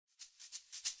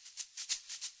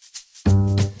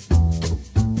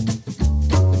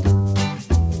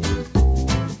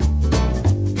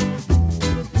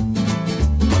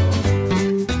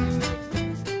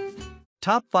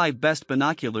Top 5 Best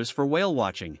Binoculars for Whale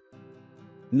Watching.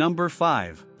 Number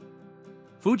 5.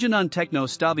 Fujinon Techno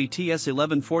Stabi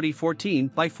TS11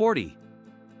 40-14x40.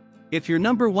 If your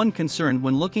number one concern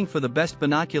when looking for the best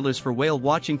binoculars for whale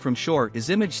watching from shore is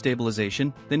image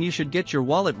stabilization, then you should get your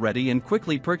wallet ready and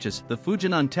quickly purchase the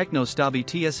Fujinon Techno Stabi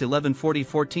TS11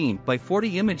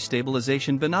 40-14x40 image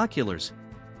stabilization binoculars.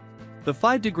 The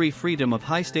 5-degree freedom of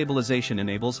high stabilization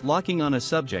enables locking on a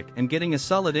subject and getting a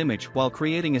solid image while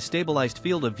creating a stabilized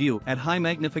field of view at high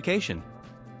magnification.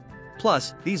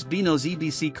 Plus, these Binos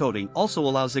EBC coating also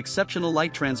allows exceptional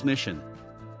light transmission.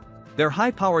 Their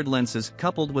high-powered lenses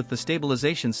coupled with the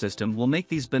stabilization system will make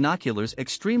these binoculars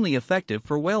extremely effective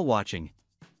for whale watching.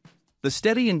 The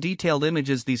steady and detailed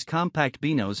images these compact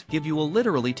Binos give you will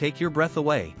literally take your breath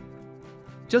away.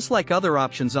 Just like other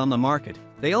options on the market,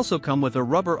 they also come with a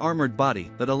rubber armored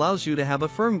body that allows you to have a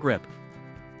firm grip.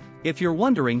 If you're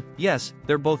wondering, yes,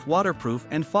 they're both waterproof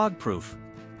and fog-proof.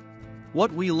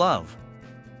 What we love.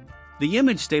 The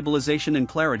image stabilization and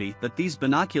clarity that these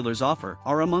binoculars offer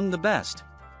are among the best.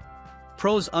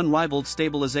 Pros: unrivaled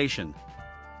stabilization,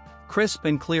 crisp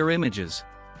and clear images,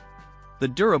 the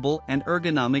durable and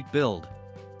ergonomic build,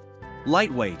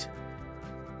 lightweight,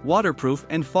 waterproof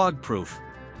and fog-proof,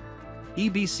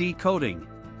 EBC coating.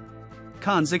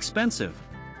 Cons: expensive.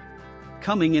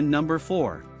 Coming in number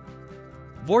 4.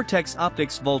 Vortex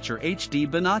Optics Vulture HD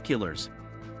Binoculars.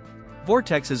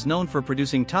 Vortex is known for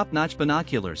producing top-notch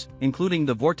binoculars, including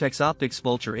the Vortex Optics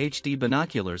Vulture HD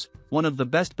Binoculars, one of the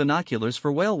best binoculars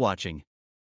for whale watching.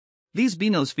 These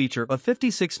Binos feature a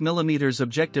 56mm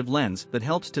objective lens that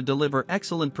helps to deliver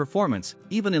excellent performance,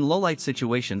 even in low-light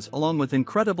situations, along with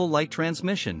incredible light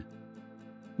transmission.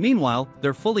 Meanwhile,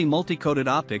 their fully multi-coated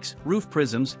optics, roof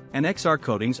prisms, and XR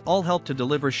coatings all help to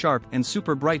deliver sharp and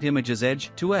super bright images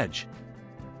edge to edge.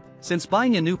 Since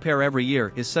buying a new pair every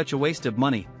year is such a waste of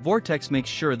money, Vortex makes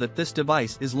sure that this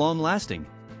device is long-lasting.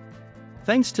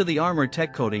 Thanks to the armored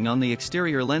tech coating on the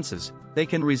exterior lenses, they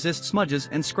can resist smudges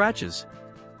and scratches.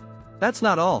 That's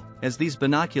not all, as these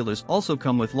binoculars also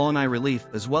come with long eye relief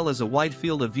as well as a wide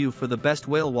field of view for the best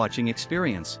whale watching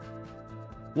experience.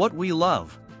 What we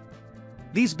love.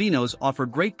 These Binos offer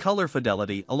great color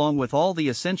fidelity along with all the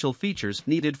essential features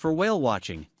needed for whale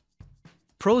watching.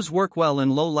 Pros: work well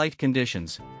in low light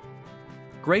conditions.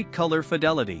 Great color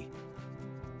fidelity.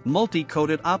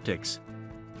 Multi-coated optics.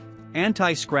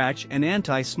 Anti-scratch and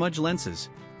anti-smudge lenses.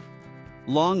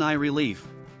 Long eye relief.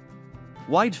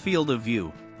 Wide field of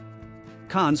view.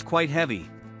 Cons: quite heavy.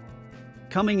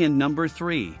 Coming in number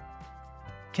 3.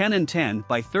 Canon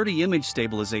 10x30 Image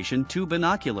Stabilization 2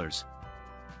 Binoculars.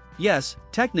 Yes,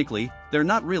 technically, they're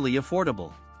not really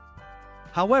affordable.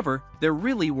 However, they're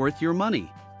really worth your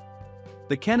money.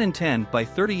 The Canon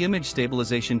 10x30 Image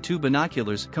Stabilization 2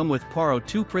 binoculars come with Paro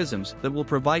 2 prisms that will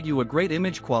provide you a great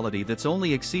image quality that's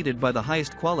only exceeded by the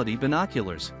highest quality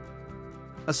binoculars.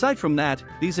 Aside from that,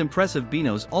 these impressive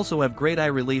Binos also have great eye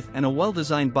relief and a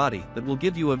well-designed body that will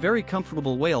give you a very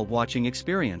comfortable whale watching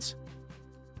experience.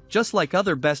 Just like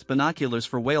other best binoculars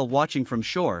for whale watching from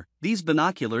shore, these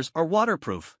binoculars are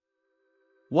waterproof.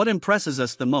 What impresses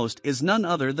us the most is none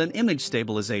other than image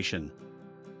stabilization.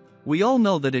 We all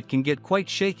know that it can get quite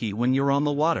shaky when you're on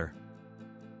the water.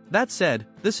 That said,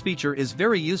 this feature is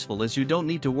very useful as you don't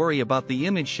need to worry about the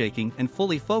image shaking and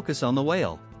fully focus on the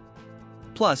whale.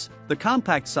 Plus, the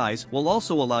compact size will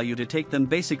also allow you to take them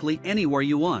basically anywhere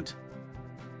you want.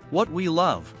 What we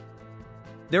love.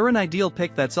 They're an ideal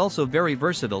pick that's also very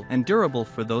versatile and durable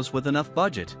for those with enough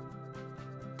budget.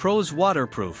 Pros: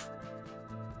 waterproof.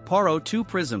 Paro 2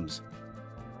 prisms.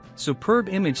 Superb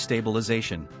image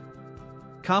stabilization.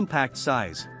 Compact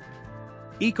size.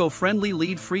 Eco-friendly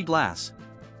lead-free glass.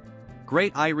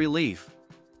 Great eye relief.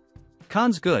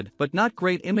 Cons: good but not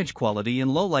great image quality in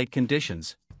low-light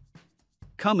conditions.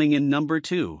 Coming in number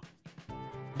 2.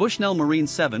 Bushnell Marine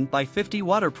 7x50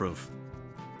 Waterproof.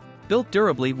 Built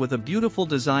durably with a beautiful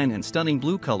design and stunning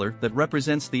blue color that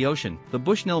represents the ocean, the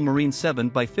Bushnell Marine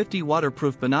 7x50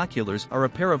 waterproof binoculars are a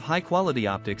pair of high-quality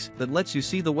optics that lets you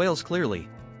see the whales clearly.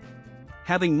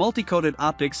 Having multi-coated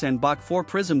optics and Bach 4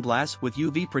 prism glass with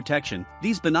UV protection,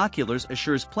 these binoculars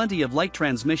assures plenty of light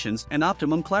transmissions and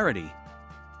optimum clarity.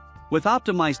 With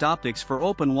optimized optics for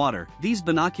open water, these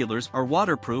binoculars are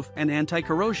waterproof and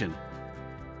anti-corrosion.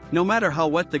 No matter how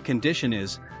wet the condition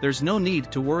is, there's no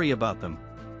need to worry about them.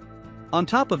 On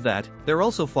top of that, they're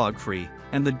also fog-free,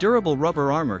 and the durable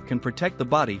rubber armor can protect the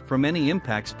body from any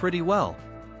impacts pretty well.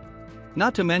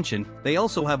 Not to mention, they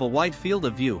also have a wide field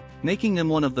of view, making them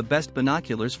one of the best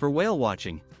binoculars for whale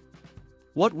watching.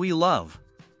 What we love.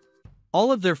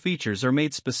 All of their features are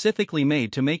specifically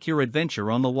made to make your adventure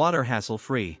on the water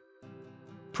hassle-free.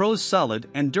 Pros: solid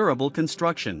and durable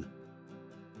construction.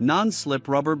 Non-slip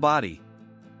rubber body.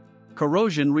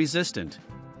 Corrosion resistant.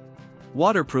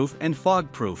 Waterproof and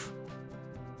fog-proof.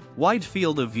 Wide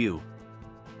field of view.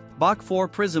 Bach 4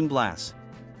 prism glass.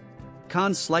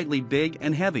 Cons: slightly big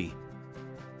and heavy.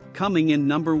 Coming in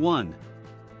number 1.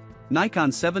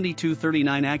 Nikon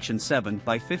 7239 Action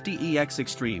 7x50 EX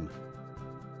Extreme.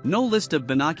 No list of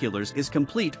binoculars is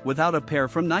complete without a pair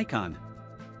from Nikon.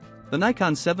 The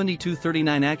Nikon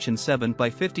 7239 Action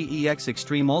 7x50 EX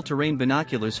Extreme all-terrain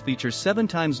binoculars features 7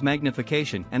 times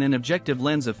magnification and an objective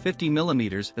lens of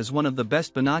 50mm. As one of the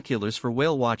best binoculars for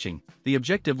whale watching, the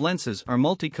objective lenses are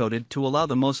multi-coated to allow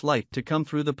the most light to come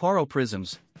through the poro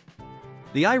prisms.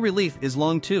 The eye relief is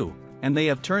long too, and they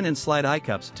have turn and slide eye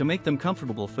cups to make them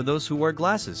comfortable for those who wear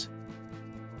glasses.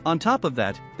 On top of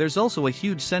that, there's also a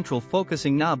huge central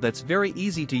focusing knob that's very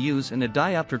easy to use and a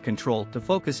diopter control to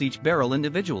focus each barrel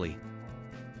individually.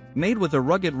 Made with a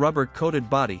rugged rubber-coated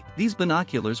body, these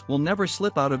binoculars will never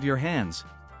slip out of your hands.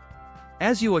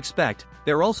 As you expect,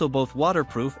 they're also both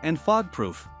waterproof and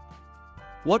fog-proof.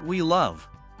 What we love.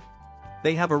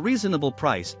 They have a reasonable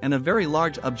price and a very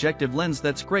large objective lens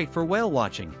that's great for whale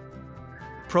watching.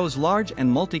 Pros: large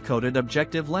and multi-coated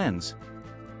objective lens.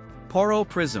 Poro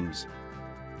prisms.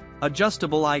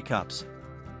 Adjustable eye cups.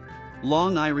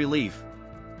 Long eye relief.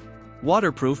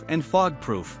 Waterproof and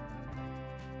fog-proof.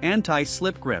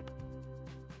 Anti-slip grip.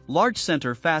 Large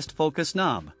center fast focus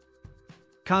knob.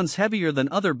 Cons: heavier than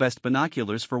other best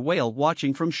binoculars for whale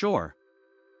watching from shore.